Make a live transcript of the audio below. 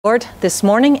Lord this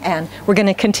morning, and we're going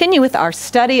to continue with our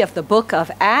study of the book of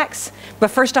Acts.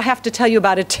 But first I have to tell you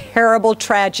about a terrible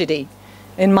tragedy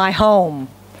in my home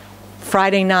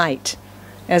Friday night.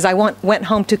 As I went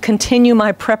home to continue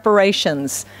my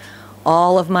preparations,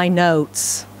 all of my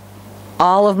notes,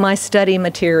 all of my study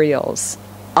materials,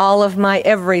 all of my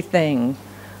everything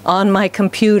on my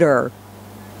computer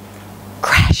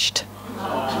crashed,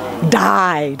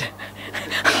 died.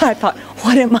 I thought,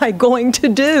 what am I going to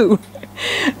do?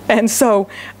 And so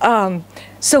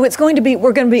it's going to be,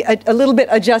 we're going to be a little bit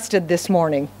adjusted this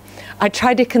morning. I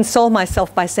tried to console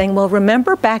myself by saying, well,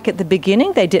 remember back at the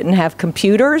beginning, they didn't have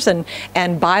computers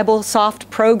and Bible soft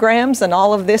programs and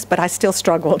all of this, but I still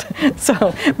struggled.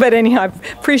 But anyhow, I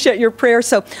appreciate your prayers.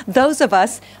 So those of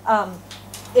us,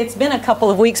 it's been a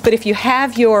couple of weeks, but if you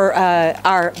have your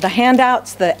the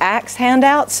handouts, the Acts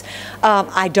handouts,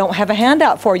 I don't have a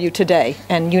handout for you today,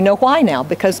 and you know why now,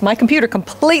 because my computer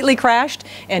completely crashed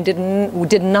and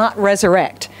did not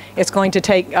resurrect. It's going to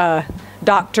take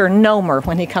Dr. Nomer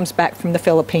when he comes back from the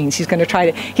Philippines. He's going to try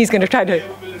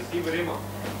to.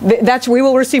 We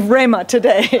will receive Rhema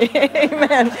today.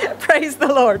 Amen. Praise the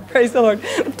Lord. Praise the Lord.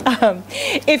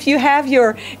 If you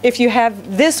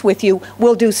have this with you,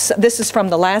 we'll do. This is from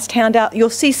the last handout.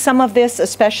 You'll see some of this,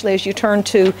 especially as you turn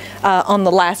to on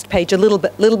the last page, a little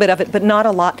bit of it, but not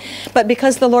a lot. But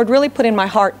because the Lord really put in my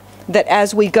heart that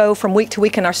as we go from week to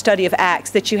week in our study of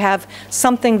Acts, that you have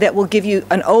something that will give you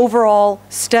an overall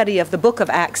study of the book of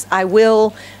Acts.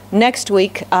 Next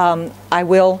week, I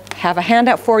will have a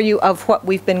handout for you of what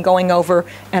we've been going over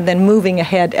and then moving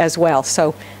ahead as well.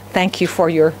 So thank you for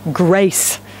your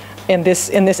grace in this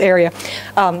area.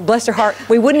 Bless her heart.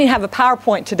 We wouldn't even have a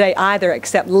PowerPoint today either,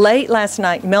 except late last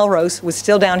night, Melrose was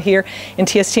still down here in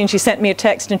TST, and she sent me a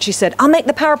text and she said, I'll make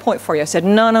the PowerPoint for you. I said,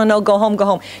 no, go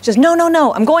home. She says,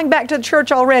 no, I'm going back to the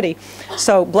church already.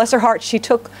 So bless her heart, she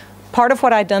took part of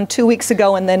what I'd done 2 weeks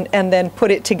ago and then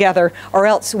put it together, or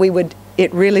else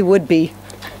it really would be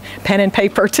pen and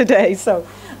paper today. So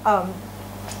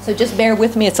just bear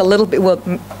with me. It's a little bit,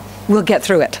 we'll get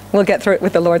through it. We'll get through it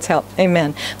with the Lord's help.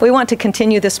 Amen. We want to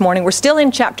continue this morning. We're still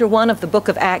in chapter 1 of the book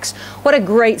of Acts. What a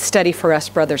great study for us,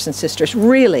 brothers and sisters.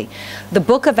 Really, the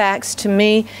book of Acts to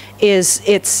me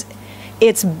it's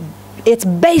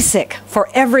basic for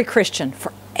every Christian,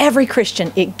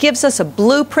 It gives us a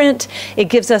blueprint. It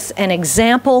gives us an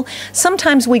example.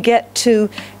 Sometimes we get to,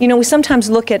 we sometimes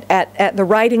look at the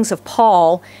writings of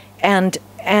Paul and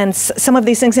some of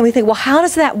these things, and we think, well, how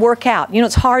does that work out?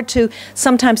 It's hard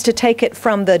sometimes to take it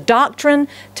from the doctrine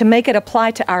to make it apply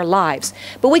to our lives.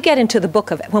 But we get into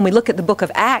when we look at the book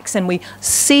of Acts and we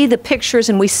see the pictures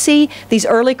and we see these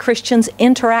early Christians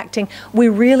interacting, we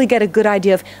really get a good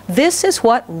idea of this is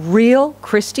what real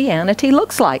Christianity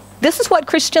looks like. This is what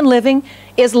Christian living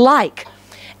is like.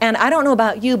 And I don't know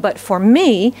about you, but for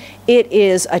me, it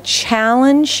is a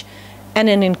challenge and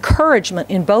an encouragement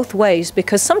in both ways,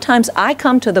 because sometimes I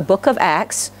come to the book of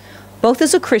Acts, both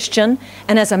as a Christian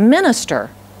and as a minister,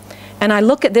 and I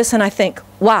look at this and I think,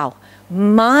 wow,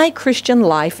 my Christian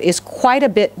life is quite a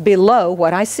bit below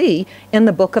what I see in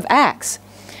the book of Acts.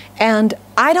 And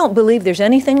I don't believe there's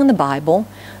anything in the Bible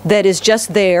that is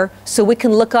just there so we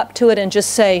can look up to it and just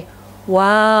say,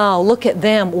 wow, look at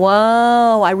them.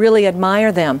 Wow, I really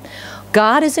admire them.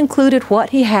 God has included what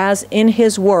He has in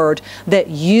His Word that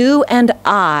you and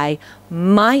I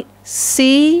might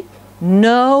see,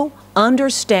 know,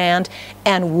 understand,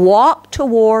 and walk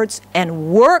towards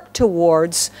and work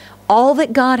towards all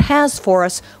that God has for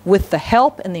us with the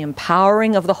help and the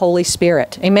empowering of the Holy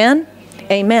Spirit. Amen?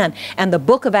 Amen. And the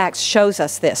book of Acts shows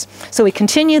us this. So we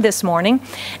continue this morning,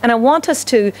 and I want us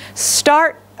to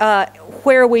start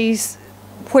where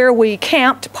we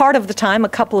camped part of the time a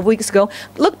couple of weeks ago.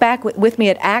 Look back with me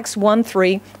at Acts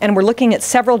 1:3, and we're looking at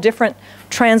several different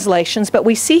translations, but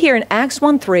we see here in Acts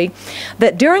 1:3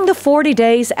 that during the 40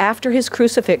 days after His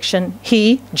crucifixion,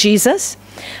 He, Jesus,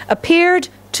 appeared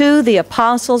to the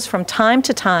apostles from time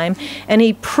to time, and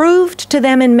He proved to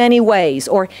them in many ways,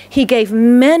 or He gave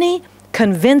many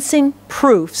convincing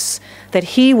proofs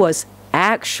that He was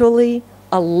actually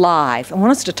alive. I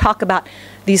want us to talk about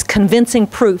these convincing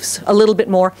proofs a little bit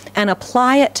more and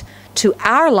apply it to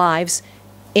our lives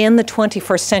in the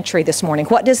 21st century this morning.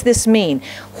 What does this mean?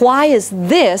 Why is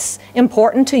this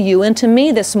important to you and to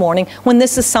me this morning when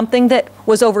this is something that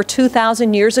was over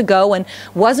 2,000 years ago, and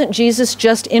wasn't Jesus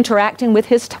just interacting with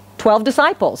His 12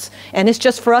 disciples? And it's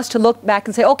just for us to look back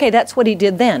and say, okay, that's what He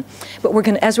did then. But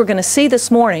as we're going to see this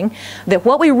morning, that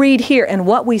what we read here and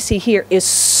what we see here is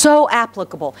so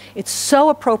applicable. It's so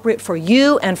appropriate for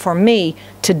you and for me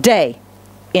today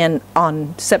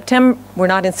on September. We're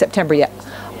not in September yet.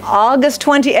 August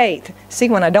 28th. See,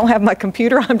 when I don't have my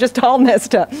computer, I'm just all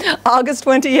messed up. August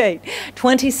 28th,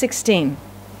 2016.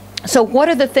 So what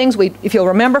are the things if you'll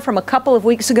remember from a couple of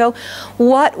weeks ago,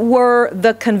 what were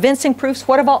the convincing proofs?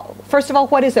 First of all,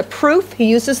 what is a proof? He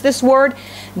uses this word,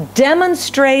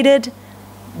 demonstrated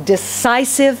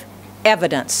decisive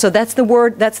evidence. So that's the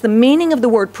word, that's the meaning of the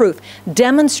word proof.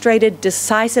 Demonstrated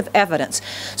decisive evidence.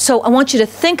 So I want you to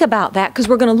think about that, because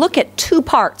we're going to look at two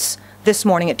parts this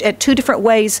morning, at two different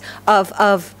ways of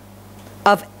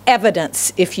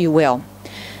evidence, if you will.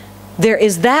 There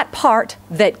is that part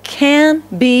that can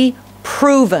be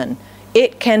proven.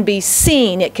 It can be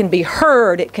seen, it can be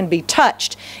heard, it can be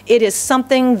touched. It is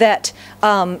something that,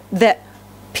 that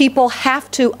people have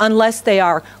to, unless they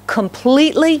are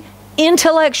completely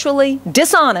intellectually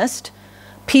dishonest,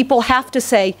 people have to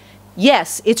say,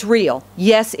 yes, it's real,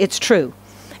 yes, it's true.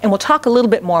 And we'll talk a little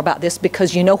bit more about this,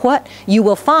 because you know what? You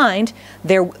will find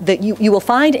you will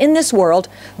find in this world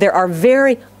there are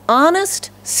very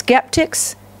honest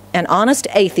skeptics and honest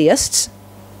atheists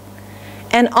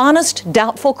and honest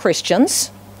doubtful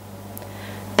Christians,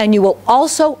 and you will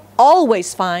also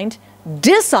always find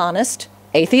dishonest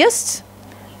atheists,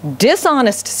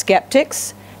 dishonest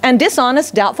skeptics, and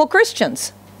dishonest doubtful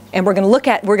Christians. And we're going to look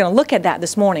at that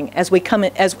this morning as we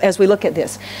look at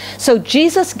this. So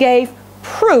Jesus gave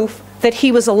proof that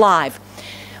he was alive.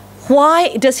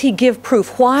 Why does he give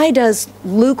proof? Why does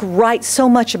Luke write so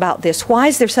much about this? Why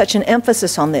is there such an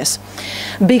emphasis on this?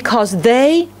 Because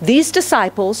these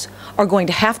disciples are going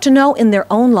to have to know in their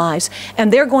own lives,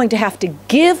 and they're going to have to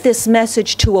give this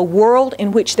message to a world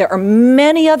in which there are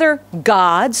many other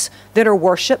gods that are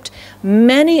worshipped,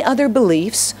 many other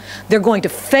beliefs. They're going to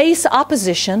face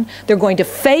opposition. They're going to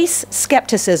face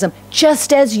skepticism,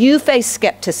 just as you face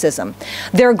skepticism.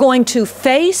 They're going to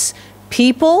face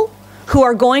people who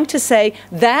are going to say,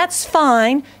 that's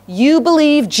fine, you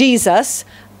believe Jesus,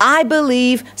 I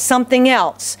believe something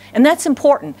else. And that's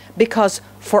important, because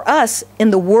for us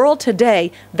in the world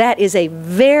today, that is a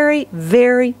very,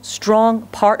 very strong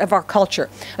part of our culture.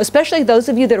 Especially those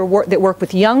of you that work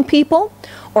with young people,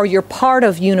 or you're part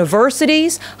of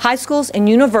universities, high schools and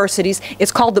universities.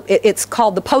 It's called the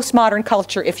postmodern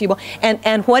culture, if you will.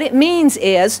 And what it means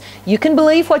is, you can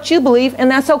believe what you believe,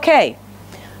 and that's okay.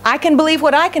 I can believe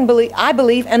what I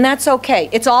believe, and that's okay.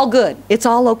 It's all good. It's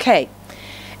all okay.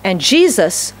 And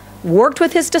Jesus worked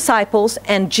with his disciples,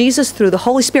 and Jesus, through the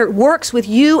Holy Spirit, works with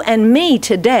you and me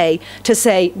today to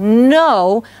say,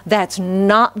 no, that's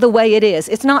not the way it is.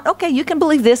 It's not, okay, you can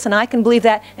believe this and I can believe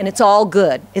that, and it's all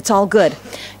good. It's all good.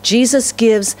 Jesus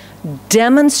gives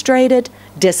demonstrated,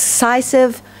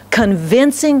 decisive,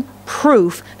 convincing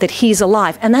proof that he's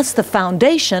alive. And that's the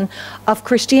foundation of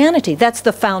Christianity. That's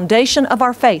the foundation of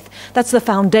our faith. That's the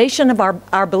foundation of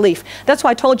our belief. That's why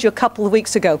I told you a couple of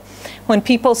weeks ago, when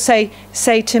people say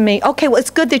to me, okay, well, it's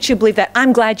good that you believe that.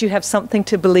 I'm glad you have something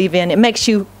to believe in.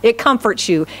 It comforts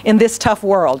you in this tough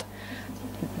world.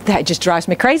 That just drives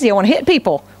me crazy. I want to hit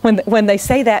people when they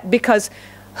say that, because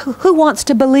who wants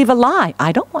to believe a lie?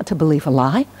 I don't want to believe a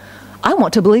lie. I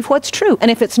want to believe what's true. And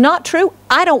if it's not true,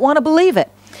 I don't want to believe it.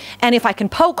 And if I can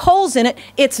poke holes in it,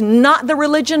 it's not the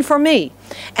religion for me.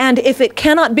 And if it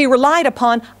cannot be relied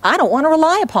upon, I don't want to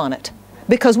rely upon it.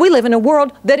 Because we live in a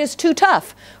world that is too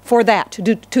tough for that,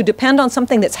 to depend on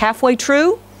something that's halfway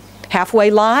true,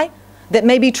 halfway lie, that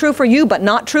may be true for you but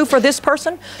not true for this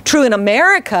person. True in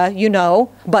America, you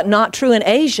know, but not true in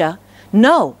Asia.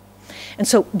 No. And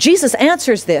so Jesus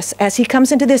answers this as he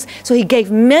comes into this. So he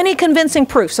gave many convincing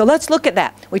proofs. So let's look at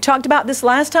that. We talked about this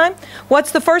last time.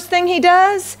 What's the first thing he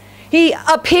does? He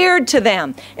appeared to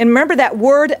them. And remember, that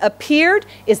word appeared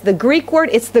is the Greek word.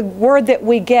 It's the word that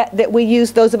we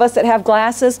use, those of us that have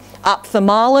glasses,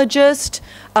 ophthalmologist,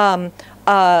 and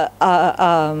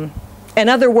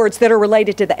other words that are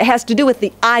related to that. It has to do with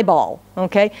the eyeball,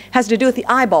 okay? It has to do with the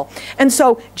eyeball. And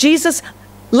so Jesus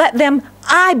let them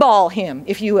eyeball him,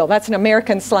 if you will. That's an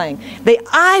American slang. They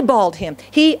eyeballed him.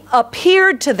 He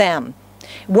appeared to them.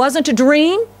 It wasn't a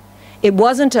dream. It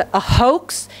wasn't a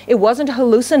hoax. It wasn't a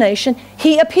hallucination.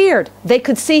 He appeared. They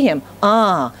could see him.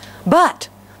 But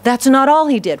that's not all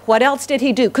he did. What else did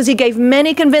he do? Because he gave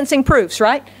many convincing proofs,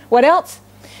 right? What else?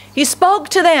 He spoke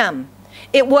to them.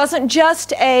 It wasn't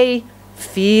just a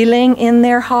feeling in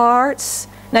their hearts.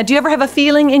 Now, do you ever have a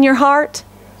feeling in your heart?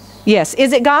 Yes.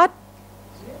 Is it God?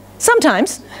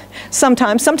 Sometimes.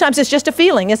 Sometimes it's just a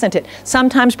feeling, isn't it?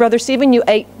 Sometimes, Brother Stephen, you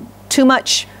ate too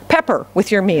much pepper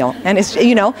with your meal, and it's,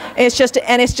 you know, it's just a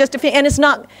feeling, and it's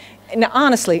not, now,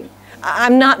 honestly,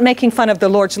 I'm not making fun of the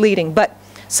Lord's leading, but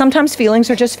Sometimes feelings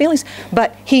are just feelings,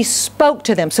 but he spoke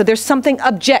to them. So there's something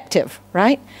objective,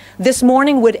 right? This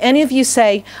morning, would any of you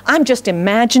say, I'm just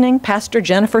imagining Pastor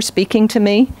Jennifer speaking to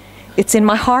me? It's in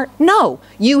my heart? No.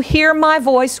 You hear my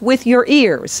voice with your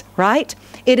ears, right?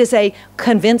 It is a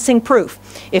convincing proof.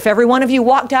 If every one of you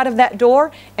walked out of that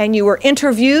door and you were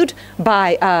interviewed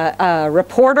by a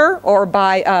reporter or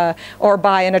by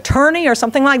an attorney or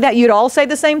something like that, you'd all say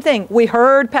the same thing. We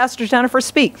heard Pastor Jennifer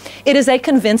speak. It is a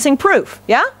convincing proof.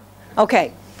 Yeah?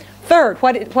 Okay. Third,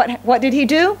 what did he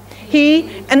do?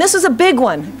 And this is a big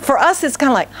one. For us, it's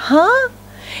kind of like, huh?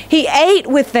 He ate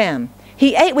with them.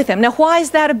 He ate with them. Now, why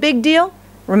is that a big deal?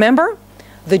 Remember,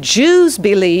 the Jews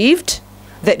believed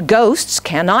that ghosts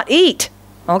cannot eat,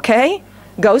 okay?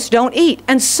 Ghosts don't eat.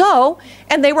 And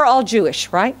they were all Jewish,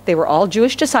 right? They were all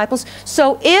Jewish disciples.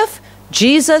 So if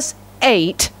Jesus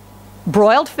ate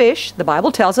broiled fish, the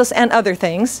Bible tells us, and other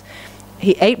things,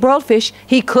 he ate broiled fish,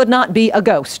 he could not be a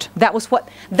ghost. That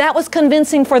was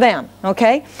convincing for them,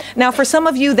 okay? Now, for some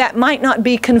of you, that might not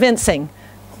be convincing.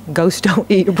 Ghosts don't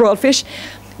eat broiled fish.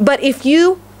 But if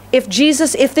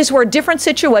this were a different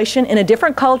situation, in a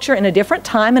different culture, in a different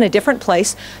time, in a different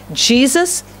place,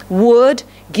 Jesus would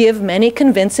give many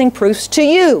convincing proofs to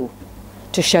you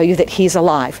to show you that he's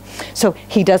alive. So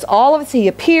he does all of it. He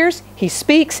appears, he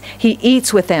speaks, he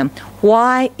eats with them.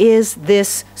 Why is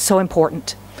this so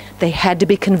important? They had to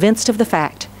be convinced of the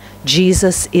fact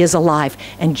Jesus is alive.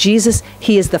 And Jesus,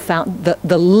 he is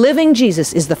the living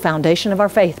Jesus is the foundation of our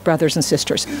faith, brothers and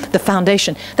sisters. The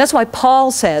foundation. That's why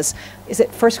Paul says, is it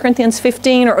 1 Corinthians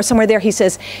 15 or somewhere there, he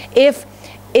says, if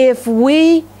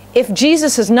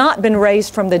Jesus has not been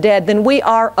raised from the dead, then we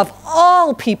are of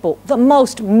all people the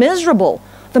most miserable,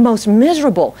 the most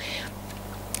miserable.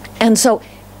 And so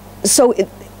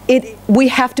we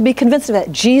have to be convinced of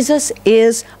that. Jesus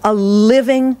is a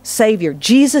living Savior.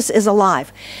 Jesus is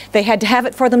alive. They had to have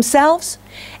it for themselves,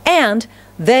 and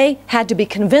they had to be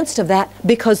convinced of that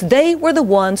because they were the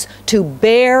ones to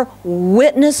bear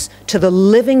witness to the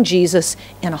living Jesus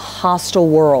in a hostile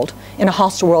world. In a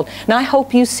hostile world. Now, I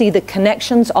hope you see the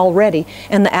connections already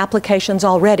and the applications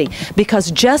already,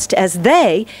 because just as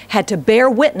they had to bear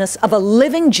witness of a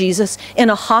living Jesus in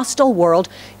a hostile world,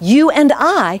 you and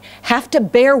I have to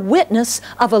bear witness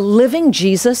of a living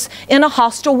Jesus in a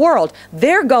hostile world.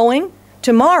 They're going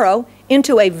tomorrow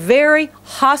into a very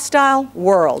hostile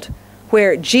world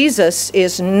where Jesus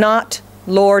is not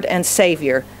Lord and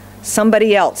Savior.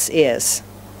 Somebody else is.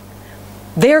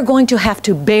 They're going to have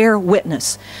to bear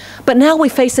witness. But now we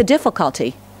face a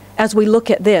difficulty as we look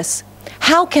at this.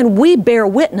 How can we bear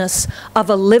witness of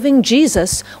a living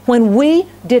Jesus when we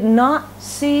did not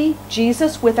see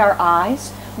Jesus with our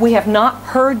eyes? We have not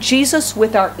heard Jesus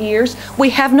with our ears.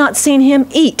 We have not seen him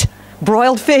eat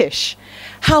broiled fish.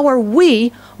 How are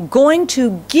we going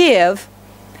to give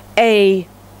a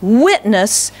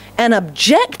witness, an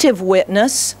objective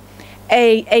witness,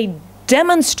 a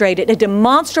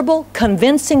demonstrable,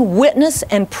 convincing witness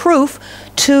and proof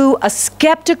to a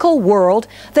skeptical world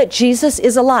that Jesus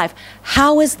is alive?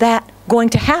 How is that going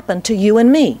to happen to you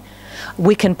and me?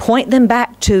 We can point them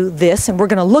back to this, and we're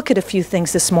going to look at a few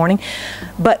things this morning,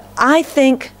 but I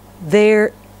think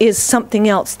there is something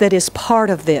else that is part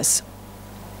of this.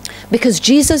 Because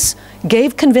Jesus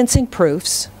gave convincing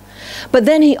proofs, but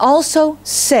then he also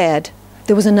said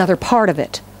there was another part of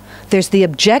it. There's the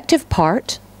objective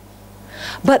part,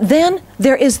 but then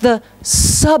there is the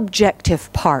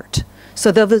subjective part.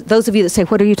 So those of you that say,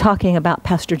 what are you talking about,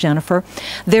 Pastor Jennifer?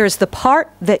 There's the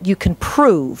part that you can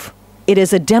prove. It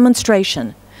is a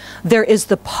demonstration. There is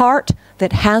the part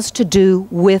that has to do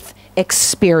with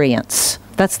experience.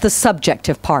 That's the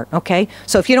subjective part, okay?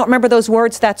 So if you don't remember those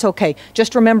words, that's okay.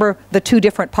 Just remember the two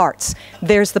different parts.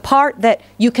 There's the part that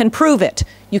you can prove it.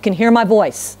 You can hear my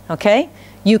voice, okay?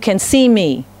 You can see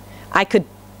me. I could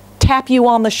tap you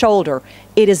on the shoulder.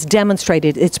 It is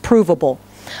demonstrated. It's provable.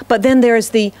 But then there's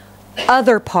the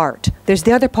other part. There's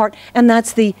the other part, and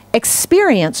that's the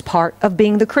experience part of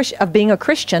being a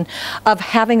Christian, of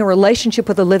having a relationship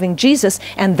with the living Jesus.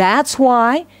 And that's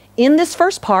why in this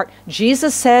first part,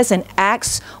 Jesus says in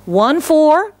Acts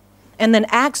 1:4 and then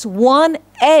Acts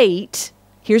 1:8,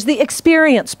 here's the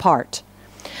experience part.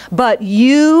 But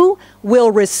you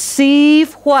will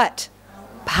receive what?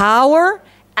 Power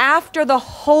after the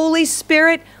Holy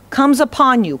Spirit comes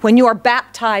upon you, when you are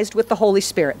baptized with the Holy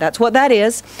Spirit. That's what that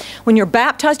is. When you're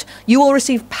baptized, you will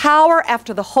receive power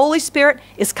after the Holy Spirit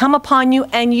is come upon you,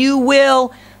 and you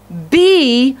will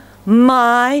be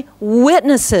my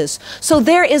witnesses. So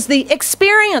there is the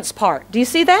experience part. Do you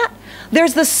see that?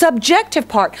 There's the subjective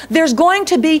part. There's going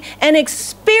to be an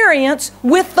experience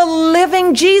with the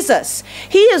living Jesus.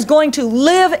 He is going to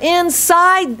live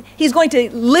inside. He's going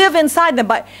to live inside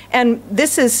them. And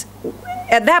this is,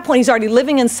 at that point, he's already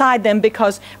living inside them,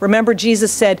 because remember,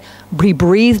 Jesus said, he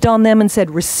breathed on them and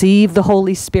said, receive the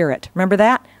Holy Spirit. Remember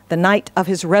that? The night of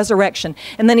his resurrection.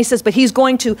 And then he says, but he's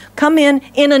going to come in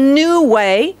a new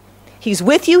way. He's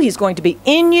with you. He's going to be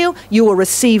in you. You will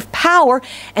receive power.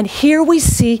 And here we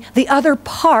see the other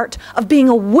part of being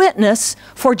a witness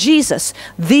for Jesus.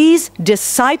 These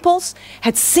disciples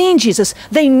had seen Jesus.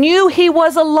 They knew he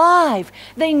was alive.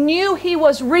 They knew he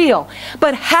was real.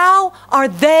 But how are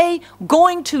they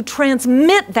going to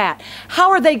transmit that? How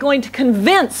are they going to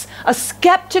convince a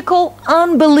skeptical,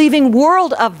 unbelieving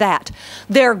world of that?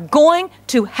 They're going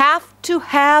to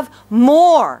have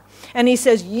more. And he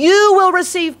says, you will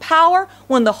receive power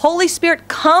when the Holy Spirit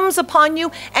comes upon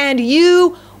you, and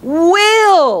you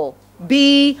will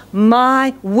be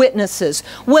my witnesses.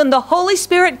 When the Holy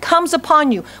Spirit comes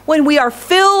upon you, when we are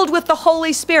filled with the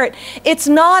Holy Spirit, it's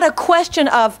not a question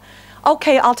of,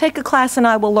 okay, I'll take a class and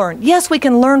I will learn. Yes, we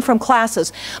can learn from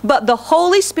classes, but the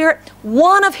Holy Spirit,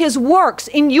 one of his works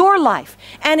in your life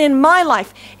and in my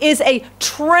life, is a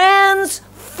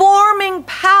transforming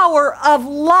power of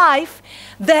life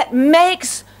that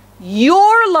makes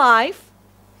your life,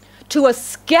 to a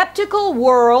skeptical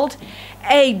world,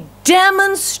 a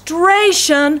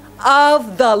demonstration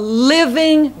of the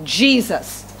living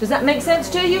Jesus. Does that make sense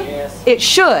to you? Yes. It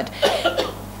should.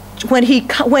 When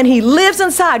he lives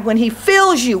inside, when he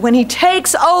fills you, when he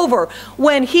takes over,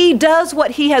 when he does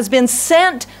what he has been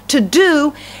sent to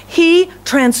do, he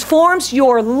transforms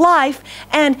your life,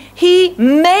 and he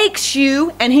makes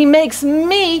you, and he makes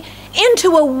me,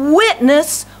 into a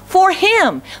witness for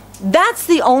him. That's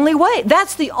the only way.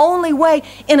 That's the only way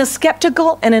in a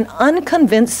skeptical and an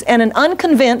unconvinced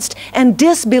and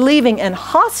disbelieving and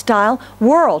hostile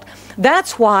world.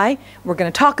 That's why, we're going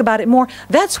to talk about it more,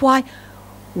 that's why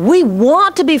we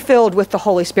want to be filled with the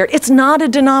Holy Spirit. It's not a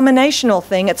denominational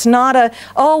thing. It's not a,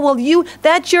 oh, well,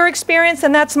 that's your experience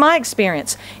and that's my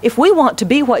experience. If we want to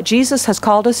be what Jesus has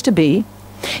called us to be,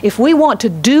 if we want to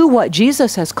do what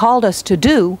Jesus has called us to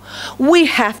do, we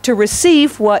have to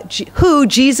receive who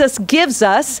Jesus gives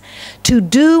us to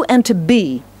do and to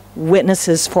be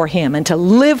witnesses for him and to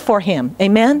live for him.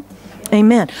 Amen?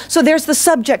 Amen. So there's the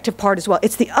subjective part as well.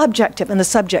 It's the objective and the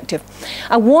subjective.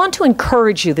 I want to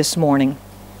encourage you this morning.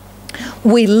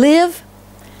 We live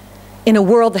in a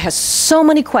world that has so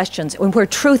many questions, and where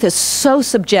truth is so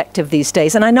subjective these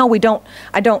days. And I know we don't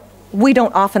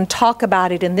often talk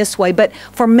about it in this way, but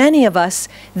for many of us,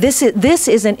 this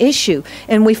is an issue.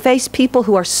 And we face people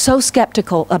who are so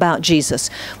skeptical about Jesus.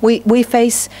 We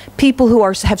face people who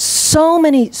have so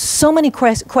many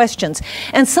questions.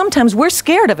 And sometimes we're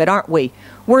scared of it, aren't we?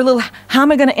 We're a little, how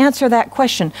am I going to answer that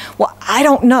question? Well, I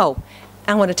don't know.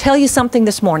 I want to tell you something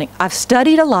this morning. I've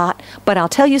studied a lot, but I'll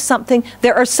tell you something.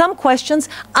 There are some questions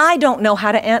I don't know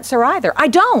how to answer either. I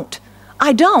don't.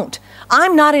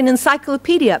 I'm not an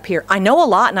encyclopedia up here. I know a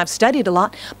lot and I've studied a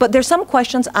lot, but there's some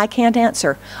questions I can't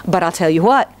answer. But I'll tell you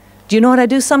what. Do you know what I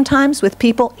do sometimes with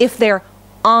people? If they're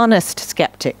honest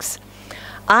skeptics,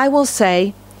 I will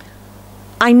say,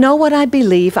 I know what I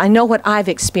believe. I know what I've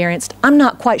experienced. I'm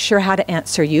not quite sure how to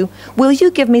answer you. Will you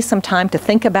give me some time to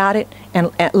think about it and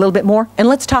a little bit more? And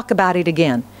let's talk about it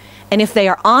again. And if they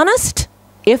are honest,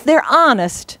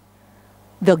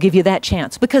 they'll give you that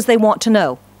chance, because they want to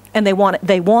know. And they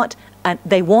want an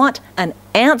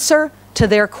answer to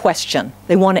their question.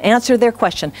 They want to answer their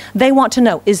question. They want to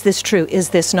know, is this true? Is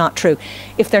this not true?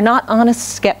 If they're not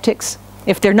honest skeptics,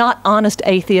 if they're not honest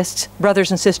atheists,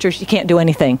 brothers and sisters, you can't do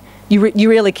anything. You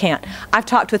really can't. I've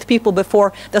talked with people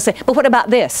before. They'll say, but what about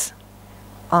this?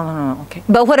 Oh, okay.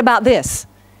 But what about this?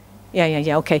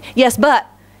 Yeah, okay. Yes, but.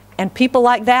 And people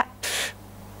like that,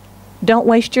 don't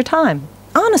waste your time.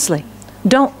 Honestly,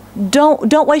 don't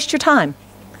waste your time.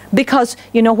 Because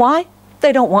you know why?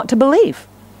 They don't want to believe.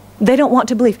 They don't want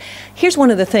to believe. Here's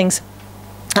one of the things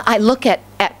I look at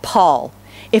Paul.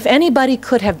 If anybody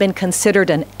could have been considered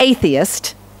an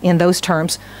atheist in those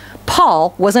terms,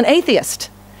 Paul was an atheist.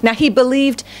 Now he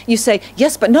believed, you say,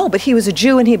 yes, but no, but he was a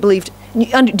Jew and he believed. Do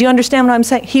you understand what I'm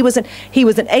saying? He was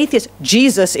an atheist.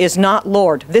 Jesus is not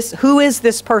Lord. Who is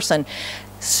this person?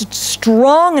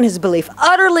 strong in his belief,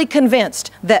 utterly convinced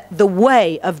that the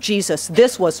way of Jesus,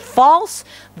 this was false,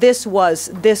 this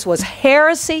was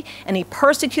heresy, and he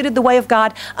persecuted the way of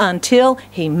God until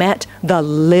he met the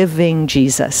living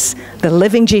Jesus. The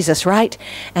living Jesus, right?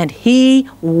 And he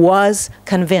was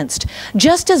convinced.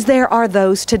 Just as there are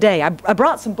those today. I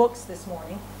brought some books this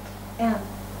morning, and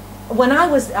when I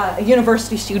was a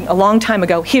university student a long time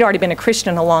ago, he'd already been a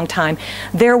Christian a long time,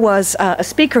 there was a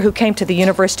speaker who came to the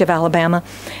University of Alabama,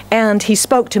 and he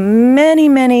spoke to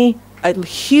a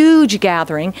huge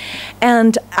gathering,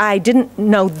 and I didn't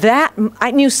know that.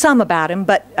 I knew some about him,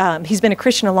 but he's been a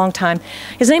Christian a long time.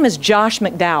 His name is Josh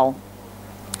McDowell.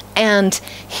 And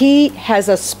he has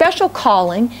a special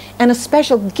calling and a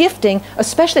special gifting,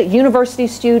 especially at university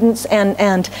students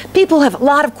and people who have a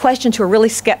lot of questions who are really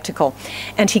skeptical.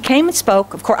 And he came and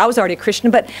spoke. Of course, I was already a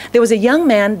Christian, but there was a young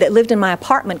man that lived in my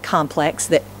apartment complex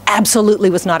that absolutely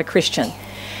was not a Christian.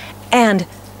 And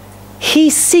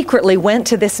he secretly went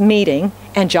to this meeting,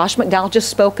 and Josh McDowell just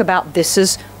spoke about these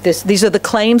are the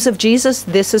claims of Jesus,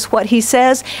 this is what he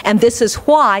says, and this is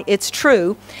why it's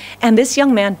true. And this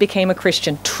young man became a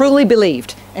Christian, truly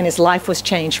believed, and his life was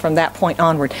changed from that point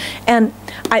onward. And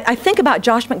I think about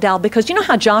Josh McDowell because you know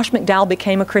how Josh McDowell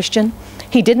became a Christian?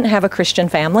 He didn't have a Christian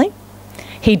family.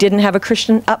 He didn't have a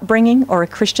Christian upbringing or a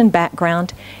Christian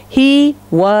background. He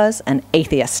was an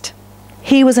atheist.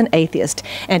 He was an atheist.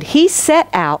 And he set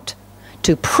out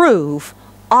to prove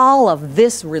all of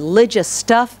this religious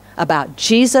stuff about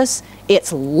Jesus.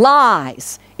 It's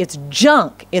lies, it's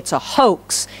junk, it's a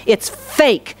hoax, it's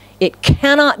fake, it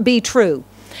cannot be true.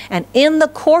 And in the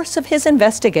course of his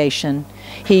investigation,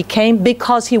 he came,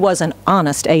 because he was an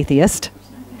honest atheist,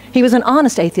 he was an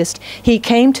honest atheist, he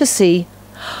came to see,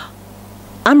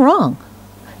 I'm wrong.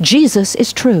 Jesus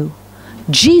is true.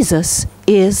 Jesus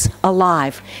is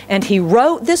alive. And he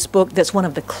wrote this book that's one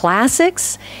of the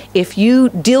classics. If you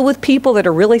deal with people that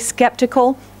are really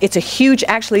skeptical, it's a huge,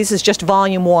 actually this is just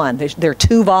volume 1. There are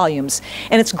 2 volumes.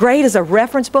 And it's great as a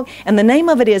reference book. And the name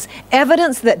of it is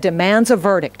Evidence That Demands a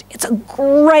Verdict. It's a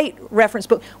great reference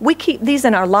book. We keep these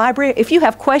in our library. If you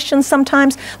have questions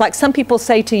sometimes, like some people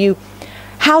say to you,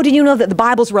 how do you know that the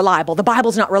Bible's reliable? The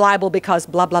Bible's not reliable because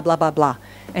blah, blah, blah, blah, blah.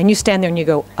 And you stand there and you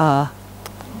go,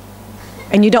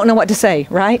 and you don't know what to say,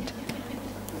 right?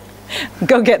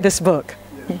 Go get this book.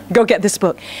 Go get this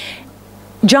book.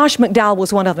 Josh McDowell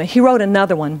was one of them. He wrote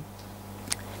another one.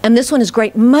 And this one is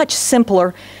great, much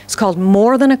simpler. It's called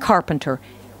More Than a Carpenter.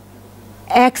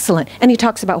 Excellent. And he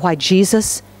talks about why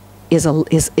Jesus is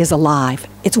alive.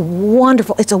 It's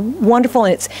wonderful. It's a wonderful,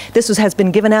 and has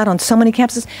been given out on so many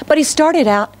campuses. But he started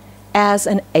out as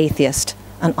an atheist,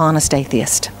 an honest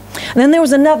atheist. And then there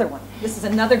was another one. This is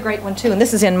another great one too, and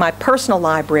this is in my personal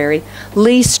library,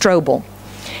 Lee Strobel.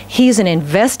 He's an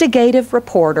investigative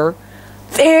reporter,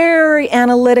 very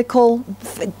analytical.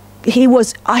 He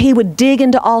would dig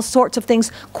into all sorts of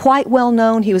things, quite well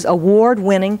known. He was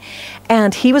award-winning,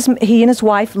 and he and his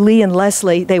wife, Lee and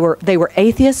Leslie, they were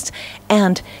atheists,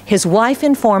 and his wife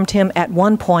informed him at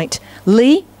one point,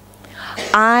 Lee,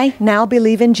 I now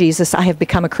believe in Jesus. I have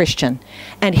become a Christian.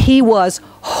 And he was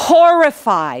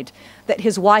horrified that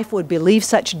his wife would believe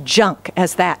such junk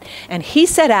as that. And he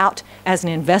set out as an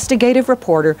investigative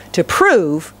reporter to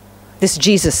prove this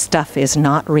Jesus stuff is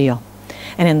not real.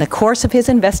 And in the course of his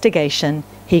investigation,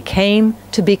 he came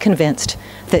to be convinced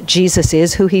that Jesus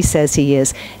is who he says he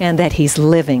is and that he's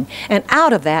living. And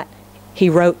out of that, he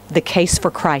wrote The Case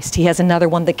for Christ. He has another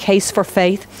one, The Case for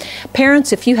Faith.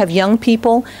 Parents, if you have young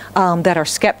people that are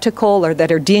skeptical or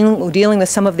that are dealing with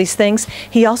some of these things,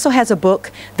 he also has a book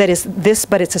that is this,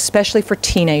 but it's especially for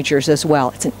teenagers as well.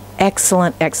 It's an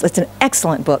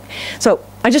excellent book. So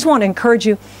I just want to encourage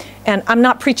you, and I'm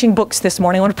not preaching books this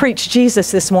morning. I want to preach Jesus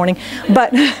this morning.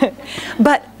 But,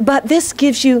 but this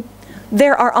gives you,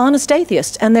 there are honest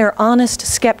atheists and there are honest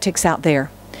skeptics out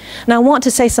there. Now, I want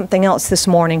to say something else this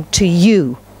morning to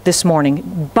you this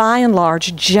morning. By and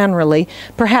large, generally,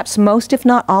 perhaps most, if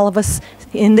not all of us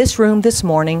in this room this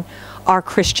morning are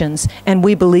Christians, and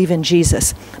we believe in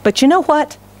Jesus. But you know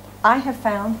what? I have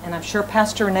found, and I'm sure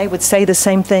Pastor Renee would say the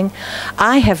same thing,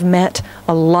 I have met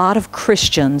a lot of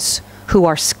Christians who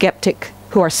are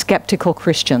skeptical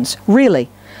Christians. Really.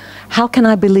 How can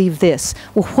I believe this?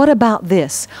 Well, what about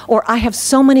this? Or I have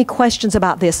so many questions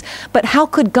about this, but how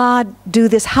could God do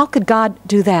this? How could God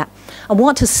do that? I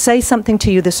want to say something to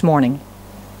you this morning.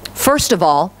 First of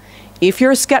all, if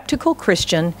you're a skeptical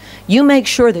Christian, you make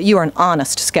sure that you are an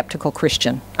honest skeptical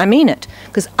Christian. I mean it,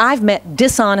 because I've met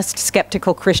dishonest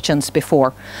skeptical Christians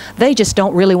before. They just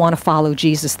don't really want to follow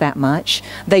Jesus that much.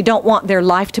 They don't want their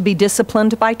life to be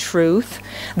disciplined by truth.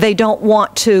 They don't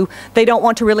want to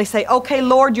really say, okay,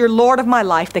 Lord, you're Lord of my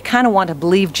life. They kind of want to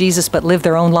believe Jesus but live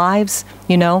their own lives,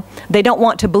 you know. They don't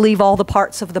want to believe all the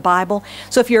parts of the Bible.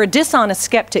 So if you're a dishonest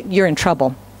skeptic, you're in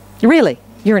trouble. Really,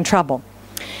 you're in trouble.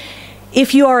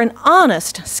 If you are an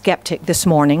honest skeptic this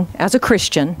morning, as a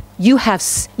Christian, you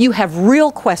have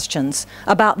real questions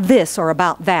about this or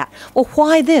about that. Well,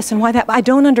 why this and why that? I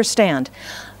don't understand.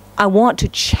 I want to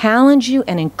challenge you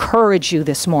and encourage you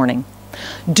this morning.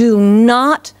 Do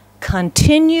not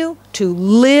continue to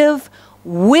live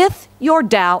with your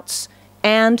doubts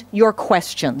and your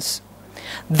questions.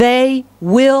 They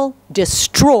will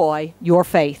destroy your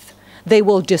faith. They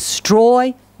will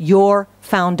destroy your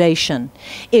foundation.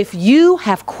 If you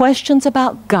have questions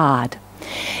about God,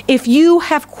 if you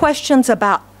have questions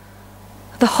about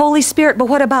the Holy Spirit, but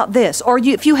what about this? Or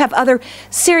if you have other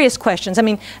serious questions. I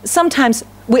mean, sometimes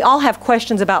we all have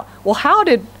questions about,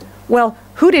 well,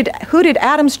 who did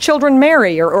Adam's children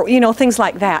marry? Or you know, things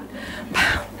like that.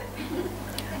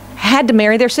 Had to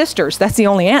marry their sisters. That's the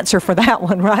only answer for that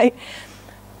one, right?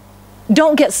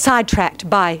 Don't get sidetracked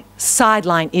by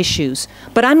sideline issues,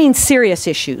 but I mean serious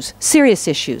issues, serious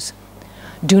issues.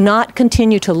 Do not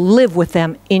continue to live with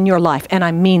them in your life, and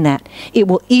I mean that. It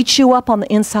will eat you up on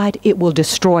the inside. It will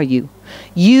destroy you.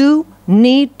 You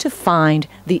need to find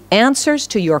the answers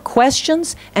to your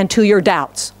questions and to your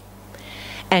doubts.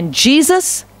 And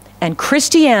Jesus and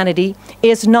Christianity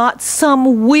is not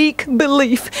some weak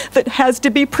belief that has to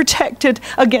be protected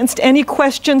against any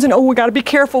questions and, oh, we got to be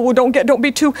careful. Well, don't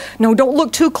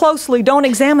look too closely. Don't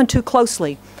examine too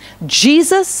closely.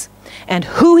 Jesus and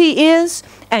who He is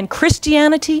and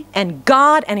Christianity and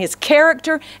God and His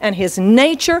character and His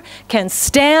nature can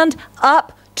stand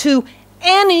up to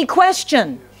any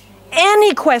question.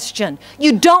 Any question.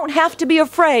 You don't have to be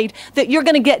afraid that you're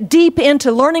going to get deep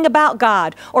into learning about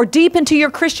God or deep into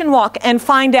your Christian walk and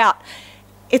find out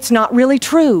it's not really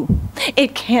true.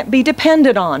 It can't be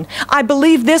depended on. I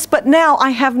believe this, but now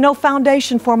I have no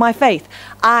foundation for my faith.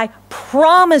 I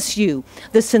promise you,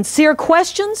 the sincere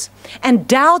questions and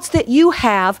doubts that you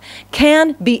have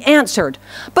can be answered.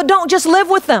 But don't just live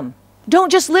with them.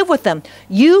 Don't just live with them.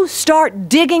 You start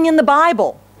digging in the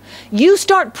Bible. You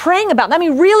start praying about them. I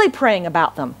mean, really praying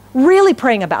about them. Really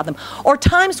praying about them. Or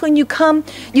times when you come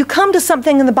to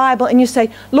something in the Bible and you say,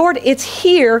 Lord, it's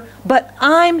here, but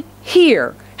I'm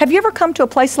here. Have you ever come to a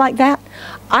place like that?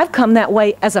 I've come that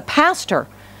way as a pastor.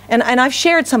 And I've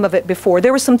shared some of it before.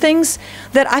 There were some things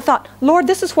that I thought, Lord,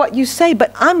 this is what you say,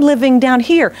 but I'm living down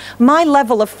here. My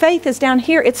level of faith is down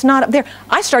here. It's not up there.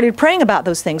 I started praying about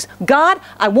those things. God,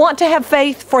 I want to have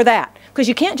faith for that. Because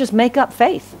you can't just make up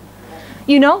faith.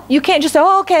 You know, you can't just say,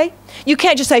 oh, okay. You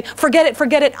can't just say, forget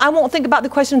it. I won't think about the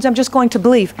questions. I'm just going to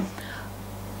believe.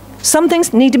 Some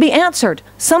things need to be answered.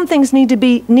 Some things need to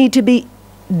be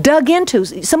dug into.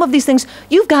 Some of these things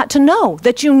you've got to know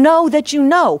that you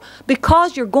know,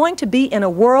 because you're going to be in a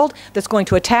world that's going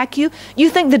to attack you. You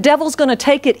think the devil's going to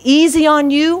take it easy on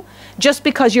you just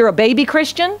because you're a baby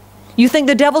Christian? You think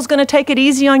the devil's going to take it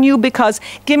easy on you because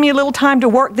give me a little time to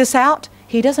work this out?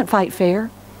 He doesn't fight fair.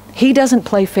 He doesn't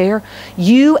play fair.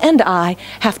 You and I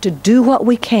have to do what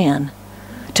we can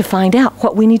to find out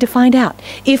what we need to find out.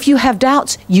 If you have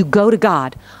doubts, you go to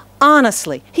God.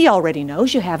 Honestly, He already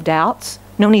knows you have doubts.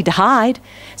 No need to hide.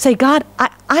 Say, God,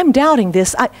 I'm doubting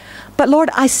this. But Lord,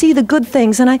 I see the good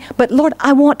things, but Lord,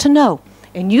 I want to know.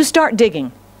 And you start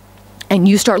digging, and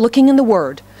you start looking in the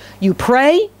Word. You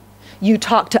pray, you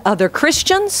talk to other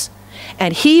Christians,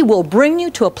 and He will bring you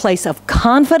to a place of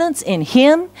confidence in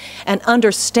Him and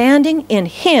understanding in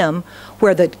Him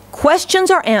where the questions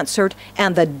are answered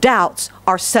and the doubts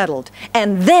are settled.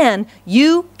 And then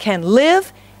you can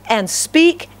live and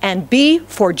speak and be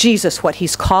for Jesus what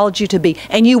He's called you to be.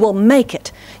 And you will make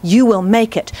it. You will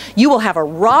make it. You will have a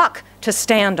rock to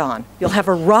stand on. You'll have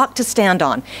a rock to stand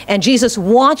on. And Jesus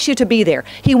wants you to be there.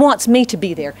 He wants me to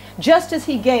be there. Just as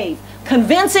He gave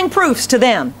convincing proofs to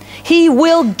them, He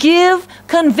will give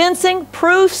convincing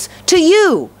proofs to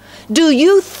you. Do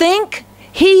you think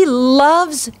He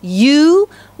loves you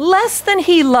less than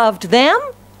He loved them?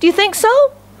 Do you think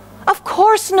so? Of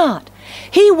course not.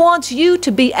 He wants you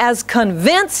to be as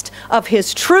convinced of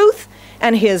His truth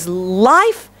and His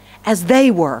life as they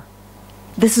were.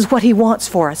 This is what He wants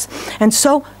for us. And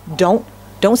so don't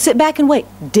sit back and wait.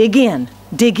 Dig in.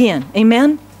 Dig in.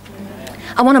 Amen?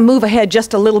 I want to move ahead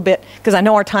just a little bit because I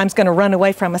know our time's going to run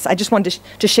away from us. I just wanted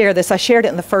to share this. I shared it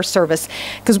in the first service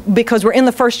because we're in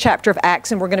the first chapter of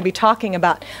Acts, and we're going to be talking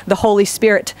about the Holy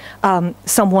Spirit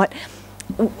somewhat.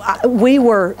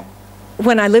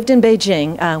 When I lived in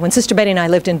Beijing, when Sister Betty and I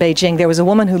lived in Beijing, there was a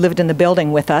woman who lived in the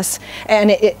building with us,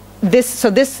 and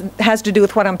this has to do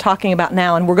with what I'm talking about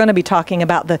now, and we're going to be talking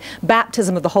about the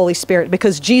baptism of the Holy Spirit,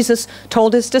 because Jesus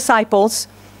told his disciples,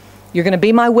 you're going to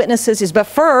be my witnesses, but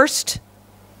first,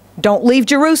 don't leave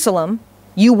Jerusalem.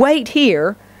 You wait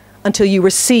here until you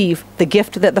receive the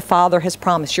gift that the Father has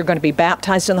promised. You're going to be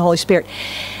baptized in the Holy Spirit.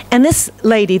 And this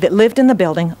lady that lived in the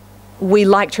building, we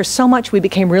liked her so much, we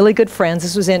became really good friends.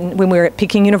 This was when we were at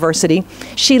Peking University.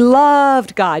 She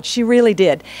loved God, she really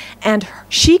did. And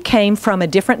she came from a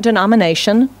different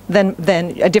denomination than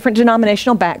a different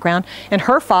denominational background, and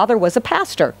her father was a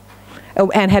pastor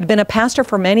and had been a pastor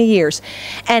for many years.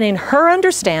 And in her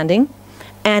understanding,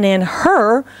 and in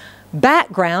her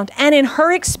background, and in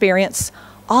her experience,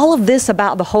 all of this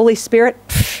about the Holy Spirit,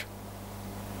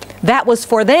 that was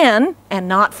for then and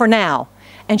not for now.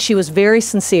 And she was very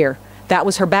sincere. That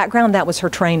was her background, that was her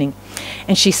training.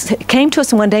 And she came to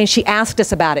us one day and she asked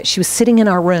us about it. She was sitting in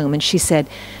our room and she said,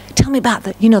 tell me about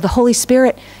the Holy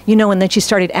Spirit, and then she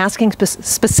started asking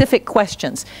specific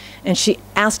questions. And she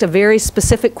asked a very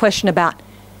specific question about,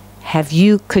 have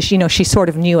you, because she sort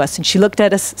of knew us, and she looked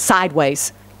at us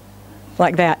sideways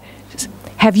like that. She said,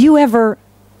 have you ever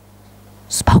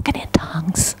spoken in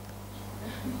tongues?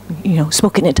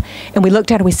 Spoken in tongues. And we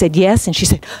looked at her and we said, yes. And she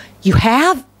said, you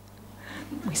have?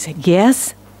 We said,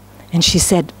 yes. And she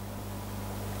said,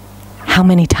 how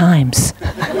many times?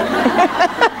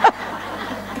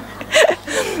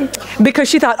 Because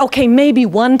she thought, okay, maybe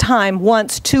one time,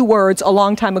 once, 2 words, a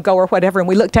long time ago or whatever. And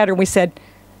we looked at her and we said,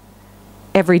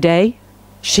 every day?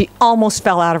 She almost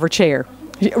fell out of her chair.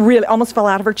 She really almost fell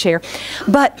out of her chair.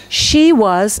 But she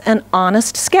was an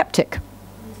honest skeptic.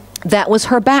 That was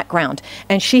her background.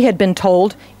 And she had been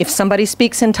told, if somebody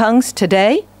speaks in tongues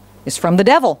today, it's from the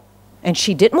devil. And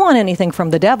she didn't want anything from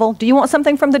the devil. Do you want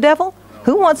something from the devil?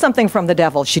 Who wants something from the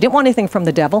devil? She didn't want anything from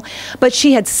the devil. But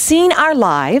she had seen our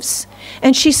lives,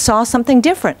 and she saw something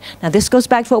different. Now, this goes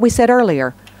back to what we said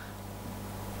earlier.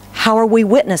 How are we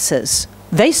witnesses?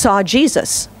 They saw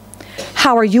Jesus.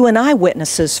 How are you and I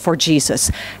witnesses for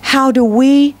Jesus? How do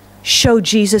we show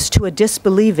Jesus to a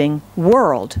disbelieving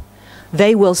world?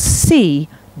 They will see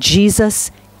Jesus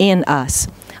in us.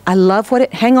 I love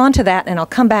hang on to that, and I'll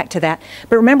come back to that.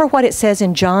 But remember what it says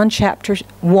in John chapter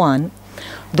 1.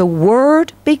 The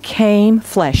Word became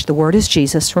flesh. The Word is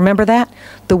Jesus. Remember that?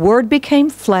 The Word became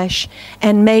flesh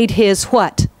and made his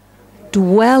what?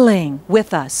 Dwelling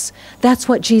with us. That's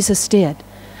what Jesus did.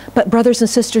 But brothers and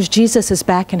sisters, Jesus is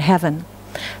back in heaven.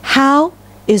 How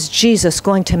is Jesus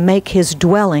going to make his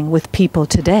dwelling with people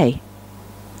today?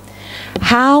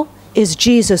 How is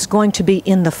Jesus going to be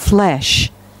in the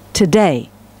flesh today?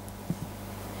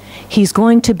 He's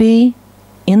going to be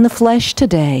in the flesh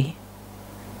today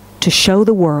to show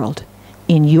the world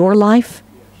in your life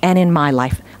and in my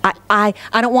life. I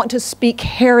don't want to speak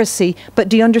heresy, but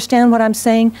do you understand what I'm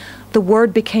saying? The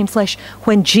Word became flesh.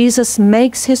 When Jesus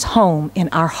makes his home in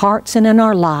our hearts and in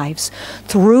our lives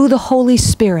through the Holy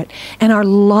Spirit, and our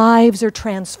lives are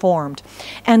transformed.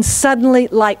 And suddenly,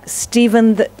 like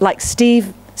Stephen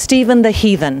the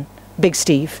heathen, Big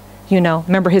Steve,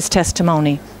 remember his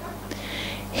testimony.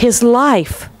 His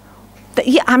life,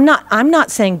 I'm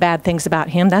not saying bad things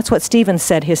about him. That's what Stephen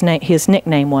said his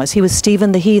nickname was. He was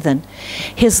Stephen the heathen.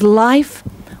 His life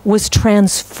was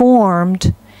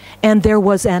transformed, and there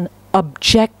was an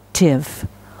objective.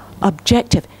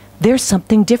 There's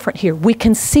something different here. We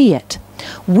can see it.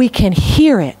 We can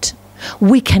hear it.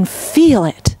 We can feel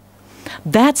it.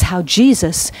 That's how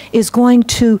Jesus is going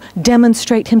to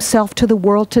demonstrate himself to the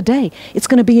world today. It's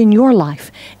going to be in your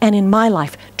life and in my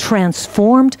life,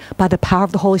 transformed by the power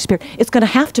of the Holy Spirit. It's going to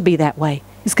have to be that way.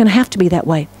 It's going to have to be that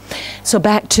way. So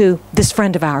back to this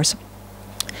friend of ours.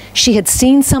 She had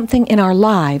seen something in our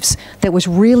lives that was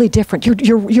really different. You're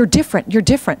different. You're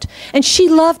different. And she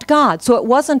loved God. So it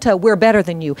wasn't a we're better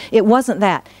than you. It wasn't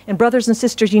that. And brothers and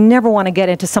sisters, you never want to get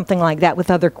into something like that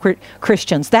with other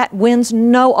Christians. That wins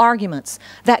no arguments.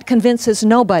 That convinces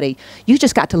nobody. You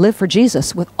just got to live for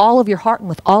Jesus with all of your heart and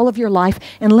with all of your life,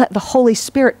 and let the Holy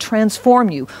Spirit transform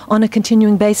you on a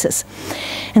continuing basis.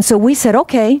 And so we said,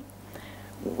 okay,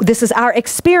 this is our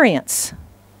experience.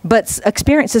 But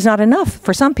experience is not enough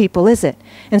for some people, is it?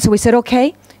 And so we said,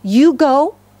 okay, you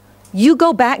go you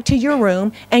go back to your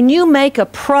room and you make a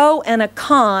pro and a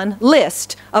con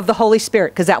list of the Holy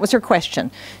Spirit, because that was her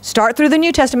question. Start through the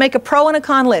New Testament, make a pro and a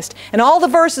con list. And all the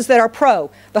verses that are pro,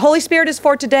 the Holy Spirit is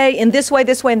for today in this way,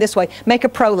 and this way. Make a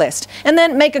pro list. And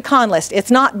then make a con list.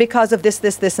 It's not because of this,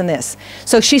 this, and this.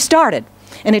 So she started,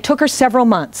 and it took her several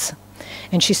months.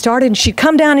 And she started, and she'd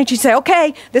come down and she'd say,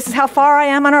 okay, this is how far I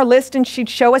am on our list, and she'd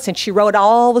show us, and she wrote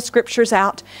all the scriptures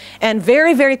out. And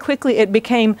very, very quickly it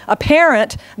became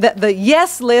apparent that the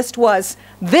yes list was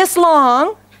this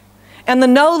long, and the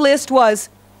no list was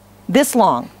this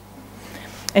long.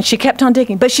 And she kept on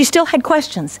digging, but she still had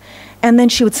questions. And then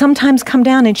she would sometimes come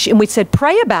down and we said,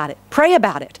 pray about it,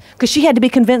 because she had to be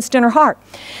convinced in her heart.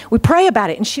 We pray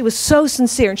about it, and she was so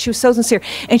sincere,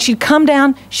 and she'd come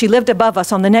down, she lived above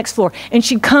us on the next floor, and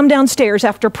she'd come downstairs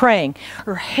after praying.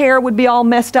 Her hair would be all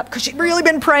messed up because she'd really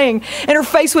been praying, and her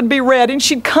face would be red, and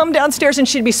she'd come downstairs and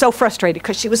she'd be so frustrated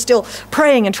because she was still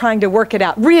praying and trying to work it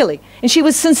out, really. And she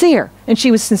was sincere,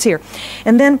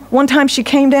 And then one time she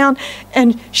came down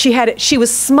and she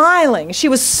was smiling, she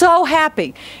was so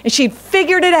happy, and she'd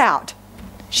figured it out.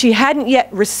 She hadn't yet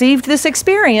received this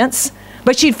experience,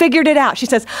 but she'd figured it out. She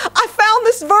says, I found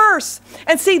this verse.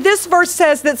 And see, this verse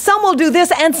says that some will do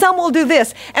this and some will do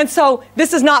this. And so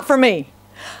this is not for me.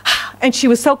 And she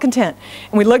was so content.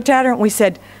 And we looked at her and we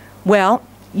said, well,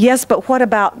 yes, but what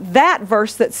about that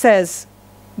verse that says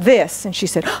this? And she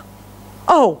said,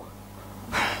 oh.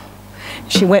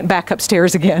 She went back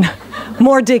upstairs again.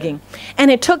 More digging.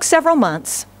 And it took several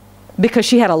months, because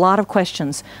she had a lot of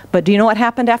questions. But do you know what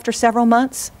happened after several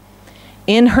months?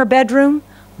 In her bedroom,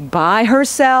 by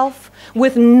herself,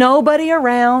 with nobody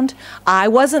around. I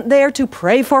wasn't there to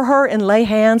pray for her and lay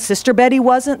hands. Sister Betty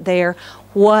wasn't there.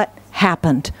 What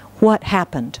happened? What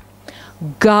happened?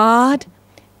 God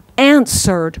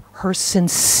answered her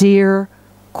sincere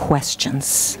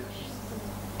questions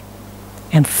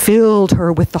and filled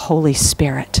her with the Holy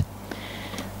Spirit.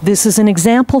 This is an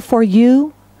example for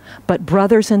you. But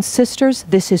brothers and sisters,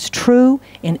 this is true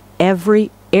in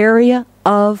every area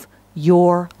of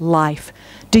your life.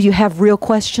 Do you have real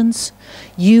questions?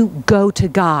 You go to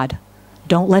God.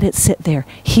 Don't let it sit there.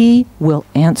 He will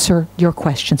answer your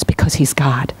questions because He's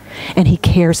God. And He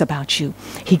cares about you.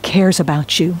 He cares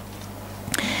about you.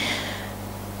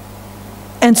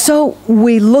 And so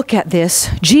we look at this.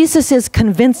 Jesus is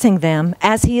convincing them,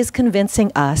 as He is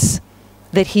convincing us,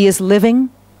 that He is living,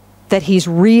 that He's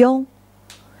real,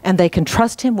 and they can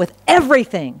trust Him with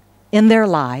everything in their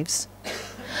lives.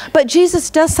 But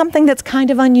Jesus does something that's kind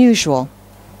of unusual.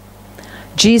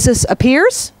 Jesus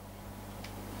appears,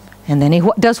 and then He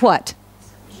does what?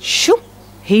 Shoo!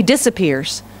 He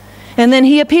disappears. And then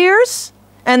He appears,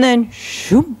 and then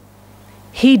shoo!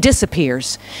 He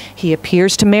disappears. He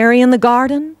appears to Mary in the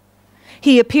garden.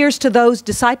 He appears to those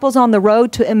disciples on the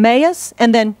road to Emmaus,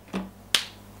 and then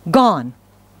gone.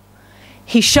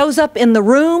 He shows up in the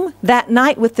room that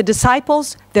night with the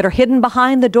disciples that are hidden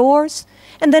behind the doors,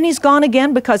 and then He's gone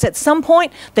again, because at some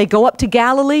point they go up to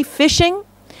Galilee fishing,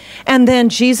 and then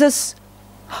Jesus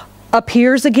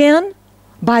appears again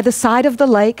by the side of the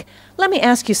lake. Let me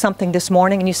ask you something this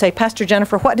morning, and you say, Pastor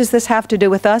Jennifer, what does this have to do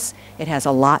with us? It has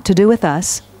a lot to do with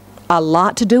us. A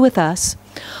lot to do with us.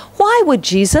 Why would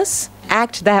Jesus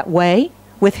act that way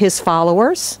with His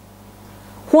followers?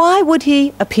 Why would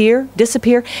He appear,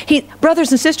 disappear?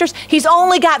 Brothers and sisters, He's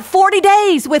only got 40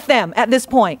 days with them at this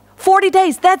point. 40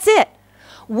 days, that's it.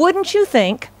 Wouldn't you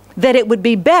think that it would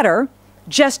be better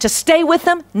just to stay with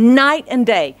them night and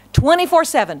day,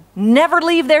 24/7, never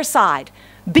leave their side,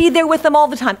 be there with them all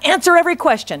the time, answer every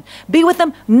question, be with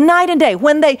them night and day.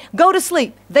 When they go to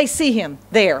sleep, they see Him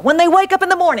there. When they wake up in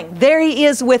the morning, there He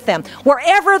is with them.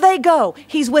 Wherever they go,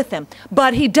 He's with them.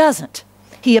 But He doesn't.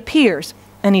 He appears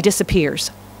and He disappears.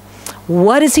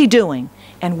 What is He doing?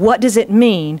 And what does it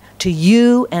mean to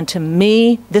you and to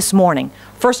me this morning?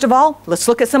 First of all, let's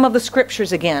look at some of the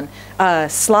scriptures again.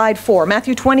 Slide 4,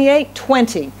 Matthew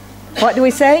 28:20. What do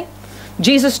we say?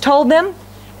 Jesus told them,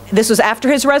 this was after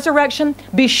His resurrection,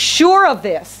 be sure of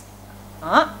this.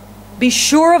 Be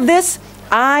sure of this.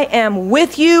 I am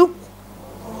with you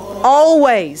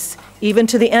always, even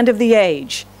to the end of the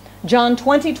age. John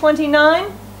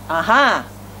 20:29.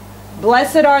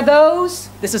 Blessed are those,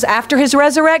 this is after His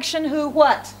resurrection, who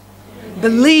what?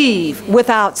 Believe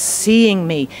without seeing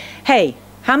me. Hey,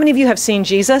 how many of you have seen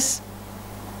Jesus?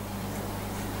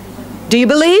 Do you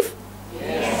believe?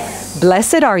 Yes.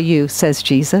 Blessed are you, says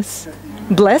Jesus.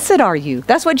 Blessed are you.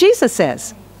 That's what Jesus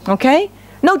says. Okay?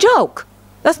 No joke.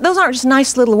 Those aren't just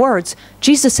nice little words.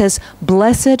 Jesus says,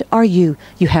 blessed are you.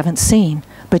 You haven't seen,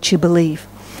 but you believe.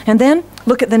 And then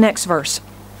look at the next verse.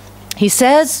 He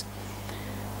says,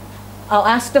 I'll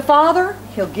ask the Father.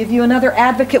 He'll give you another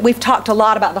advocate. We've talked a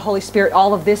lot about the Holy Spirit.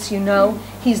 All of this you know.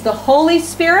 He's the Holy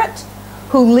Spirit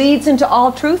who leads into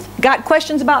all truth. Got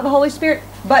questions about the Holy Spirit?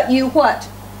 But you what?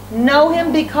 Know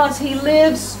Him because He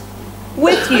lives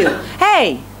with you.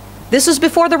 Hey, this was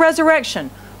before the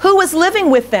resurrection. Who was living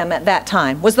with them at that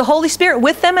time? Was the Holy Spirit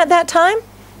with them at that time?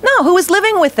 No. Who was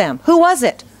living with them? Who was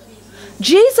it?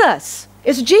 Jesus.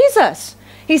 It's Jesus.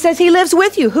 He says He lives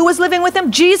with you. Who was living with them?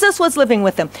 Jesus was living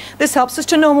with them. This helps us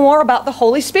to know more about the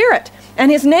Holy Spirit and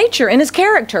His nature and His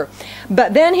character.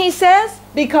 But then He says,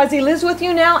 because He lives with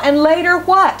you now, and later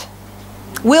what?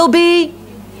 Will be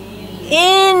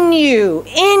in you.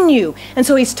 In you. And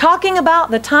so He's talking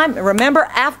about the time, remember,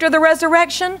 after the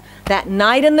resurrection, that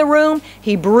night in the room,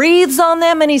 He breathes on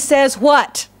them and He says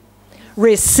what?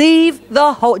 Receive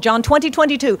the John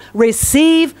 20:22.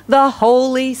 Receive the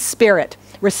Holy Spirit.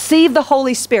 Receive the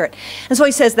Holy Spirit. And so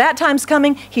He says that time's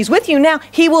coming. He's with you now.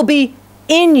 He will be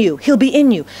in you. He'll be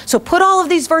in you. So put all of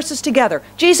these verses together.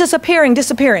 Jesus appearing,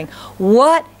 disappearing.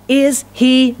 What is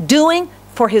He doing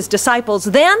for His disciples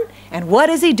then? And what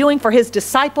is He doing for His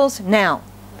disciples now?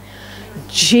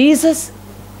 Jesus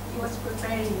was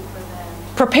preparing for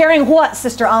them. Preparing what,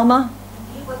 Sister Alma?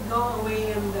 He would go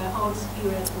away and the Holy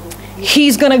Spirit will be.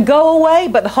 He's going to go away,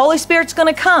 but the Holy Spirit's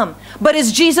going to come. But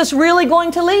is Jesus really going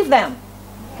to leave them?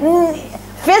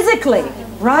 Physically,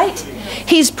 right?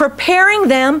 He's preparing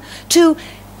them to,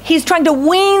 He's trying to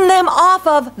wean them off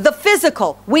of the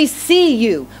physical. We see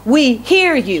you. We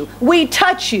hear you. We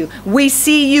touch you. We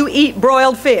see you eat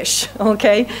broiled fish,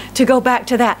 okay? To go back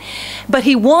to that. But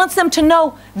He wants them to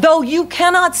know, though you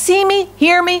cannot see me,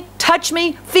 hear me, touch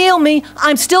me, feel me,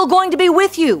 I'm still going to be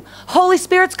with you. Holy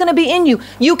Spirit's going to be in you.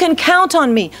 You can count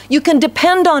on me. You can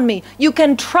depend on me. You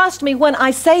can trust me when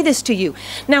I say this to you.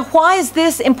 Now, why is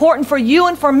this important for you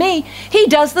and for me? He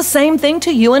does the same thing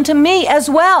to you and to me as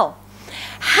well.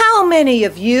 How many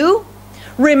of you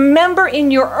remember in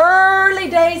your early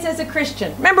days as a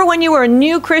Christian? Remember when you were a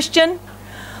new Christian?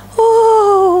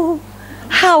 Oh,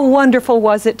 how wonderful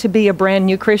was it to be a brand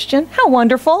new Christian? How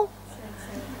wonderful.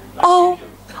 Oh,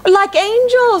 like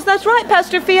angels. That's right,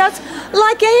 Pastor Fiat.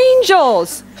 Like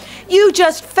angels. You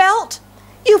just felt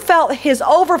His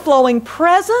overflowing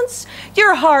presence.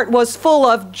 Your heart was full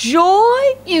of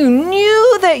joy. You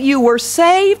knew that you were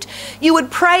saved. You would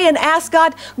pray and ask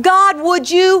God, God, would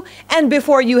you? And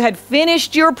before you had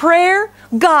finished your prayer,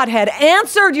 God had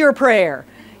answered your prayer.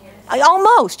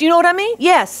 Almost, you know what I mean?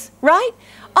 Yes, right?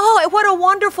 Oh, what a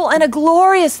wonderful and a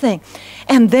glorious thing.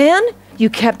 And then you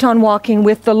kept on walking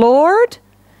with the Lord.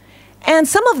 And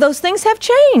some of those things have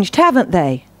changed, haven't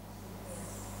they?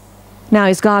 Now,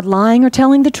 is God lying or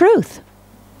telling the truth?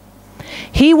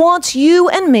 He wants you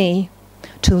and me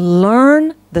to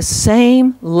learn the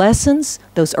same lessons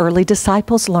those early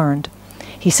disciples learned.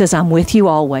 He says, I'm with you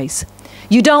always.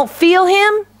 You don't feel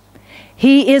Him?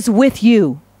 He is with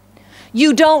you.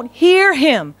 You don't hear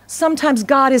Him. Sometimes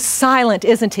God is silent,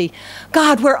 isn't He?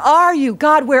 God, where are you?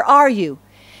 God, where are you?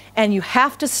 And you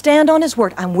have to stand on His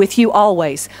word. I'm with you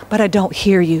always, but I don't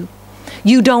hear you.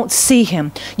 You don't see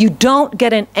Him. You don't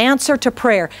get an answer to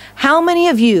prayer. How many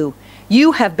of you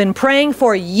have been praying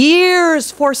for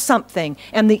years for something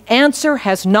and the answer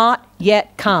has not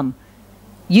yet come?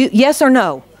 Yes or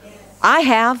no? I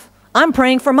have. I'm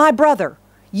praying for my brother.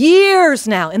 Years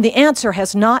now, and the answer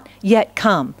has not yet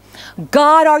come.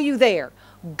 God, are you there?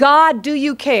 God, do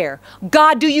you care?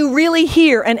 God, do you really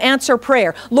hear and answer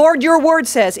prayer? Lord, your word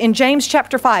says in James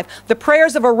chapter 5, the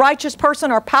prayers of a righteous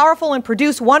person are powerful and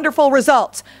produce wonderful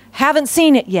results. Haven't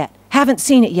seen it yet. Haven't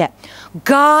seen it yet.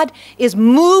 God is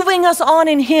moving us on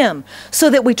in Him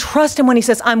so that we trust Him when He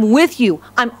says, I'm with you.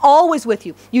 I'm always with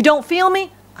you. You don't feel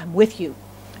me? I'm with you.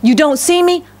 You don't see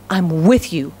me? I'm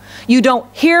with you. You don't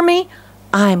hear me?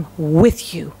 I'm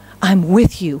with you. I'm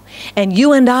with you. And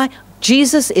you and I,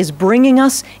 Jesus is bringing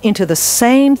us into the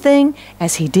same thing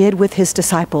as He did with His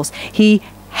disciples. He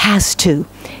has to.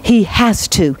 He has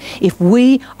to. If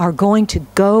we are going to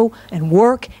go and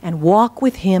work and walk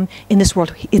with Him in this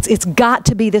world, it's got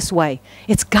to be this way.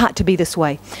 It's got to be this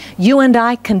way. You and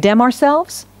I condemn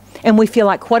ourselves and we feel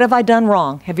like, what have I done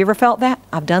wrong? Have you ever felt that?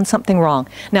 I've done something wrong.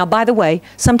 Now, by the way,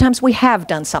 sometimes we have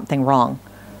done something wrong.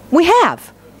 We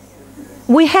have.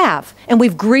 We have. And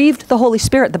we've grieved the Holy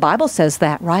Spirit. The Bible says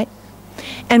that, right?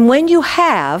 And when you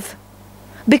have,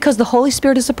 because the Holy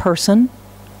Spirit is a person,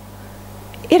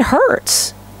 it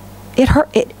hurts.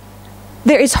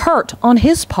 There is hurt on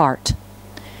His part.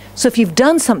 So if you've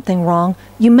done something wrong,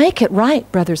 you make it right,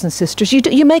 brothers and sisters.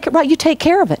 You make it right. You take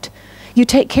care of it. You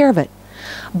take care of it.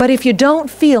 But if you don't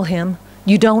feel Him,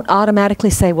 You don't automatically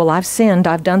say, well, I've sinned,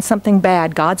 I've done something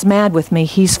bad, God's mad with me,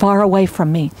 He's far away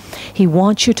from me. He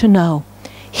wants you to know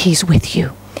He's with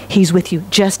you. He's with you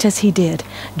just as He did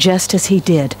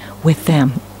with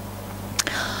them.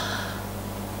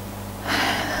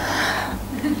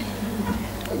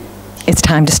 It's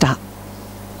time to stop.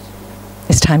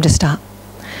 It's time to stop.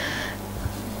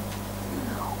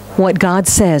 What God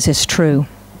says is true.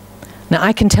 Now,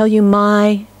 I can tell you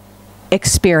my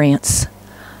experience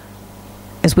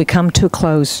as we come to a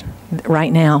close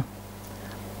right now.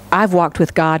 I've walked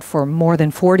with God for more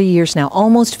than 40 years now,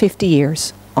 almost 50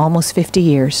 years. Almost 50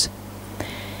 years.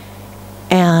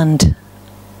 And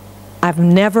I've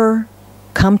never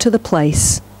come to the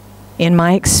place in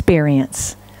my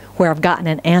experience where I've gotten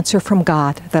an answer from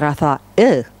God that I thought,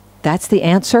 ew, that's the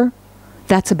answer?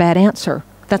 That's a bad answer.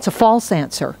 That's a false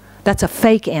answer. That's a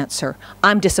fake answer.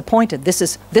 I'm disappointed. This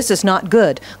is not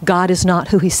good. God is not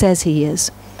who He says He is.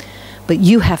 But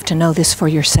you have to know this for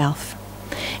yourself.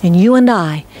 And you and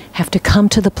I have to come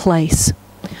to the place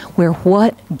where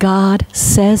what God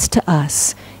says to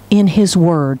us in His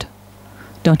Word,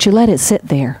 don't you let it sit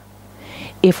there.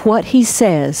 If what He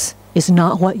says is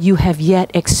not what you have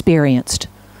yet experienced,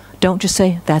 don't just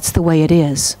say, that's the way it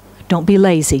is. Don't be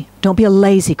lazy. Don't be a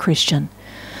lazy Christian.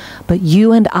 But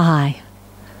you and I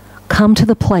come to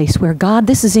the place where, God,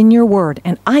 this is in your Word,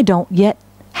 and I don't yet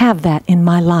have that in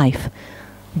my life,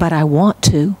 but I want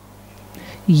to.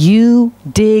 You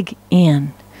dig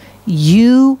in.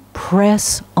 You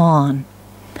press on,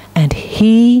 and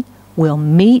He will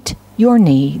meet your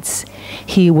needs.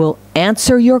 He will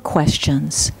answer your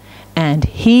questions, and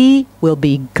He will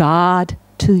be God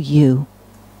to you,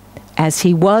 as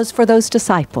He was for those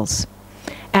disciples,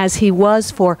 as He was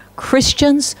for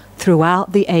Christians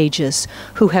throughout the ages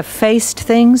who have faced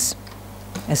things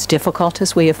as difficult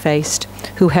as we have faced,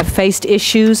 who have faced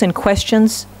issues and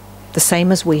questions the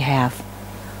same as we have.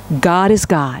 God is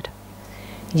God.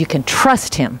 You can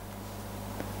trust Him,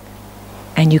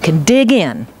 and you can dig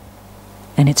in,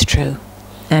 and it's true,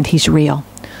 and He's real.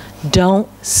 Don't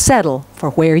settle for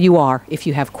where you are if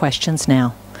you have questions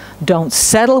now. Don't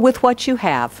settle with what you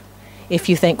have if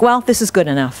you think, well, this is good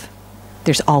enough.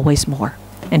 There's always more,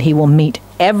 and He will meet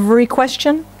every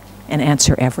question and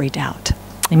answer every doubt.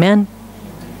 Amen?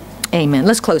 Amen.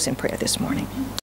 Let's close in prayer this morning.